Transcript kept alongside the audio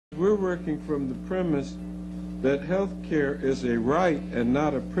we're working from the premise that health care is a right and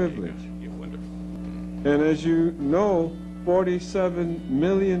not a privilege. You're wonderful. And as you know, 47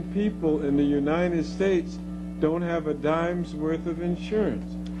 million people in the United States don't have a dime's worth of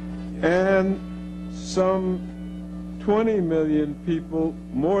insurance. And some 20 million people,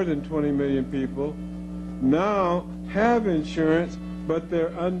 more than 20 million people, now have insurance, but they're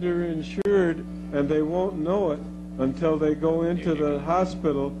underinsured, and they won't know it until they go into the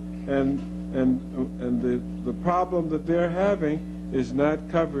hospital, and the problem that they're having is not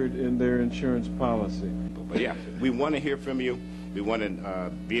covered in their insurance policy. But yeah, we want to hear from you. We want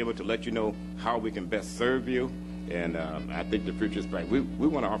to be able to let you know how we can best serve you, and I think the future is bright. We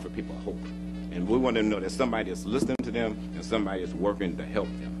want to offer people hope, and we want them to know that somebody is listening to them and somebody is working to help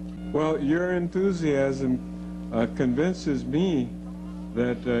them. Well, your enthusiasm convinces me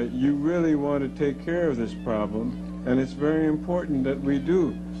that you really want to take care of this problem, and it's very important that we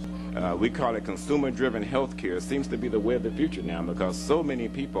do. We call it consumer-driven health care. It seems to be the way of the future now, because so many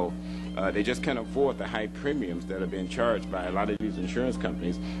people, they just can't afford the high premiums that are being charged by a lot of these insurance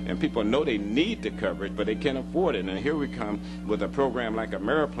companies, and people know they need the coverage, but they can't afford it. And here we come with a program like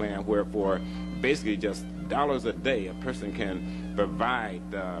AmeriPlan, where for basically just dollars a day, a person can provide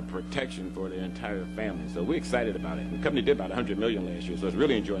protection for their entire family. So we're excited about it. The company did about $100 million last year, so it's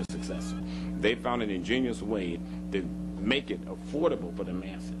really enjoying success. They found an ingenious way to make it affordable for the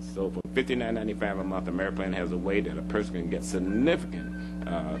masses. So for $59.95 a month, AmeriPlan has a way that a person can get significant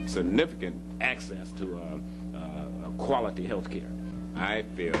access to quality health care. I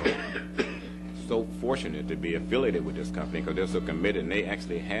feel so fortunate to be affiliated with this company because they're so committed, and they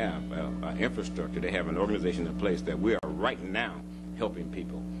actually have an infrastructure. They have an organization in place that we are right now helping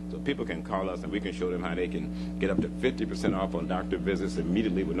people. So people can call us and we can show them how they can get up to 50% off on doctor visits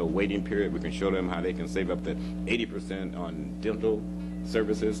immediately with no waiting period. We can show them how they can save up to 80% on dental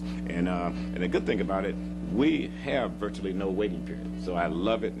services. And the good thing about it, we have virtually no waiting period. So I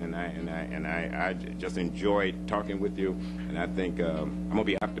love it, and I just enjoy talking with you. And I think I'm going to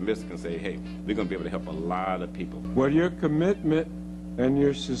be optimistic and say, hey, we're going to be able to help a lot of people. Well, your commitment and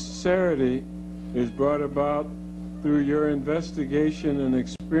your sincerity is brought about through your investigation and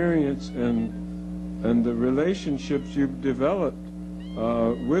experience and the relationships you've developed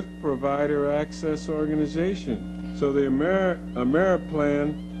with provider access organization. So the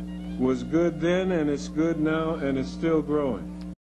AmeriPlan was good then, and it's good now, and it's still growing.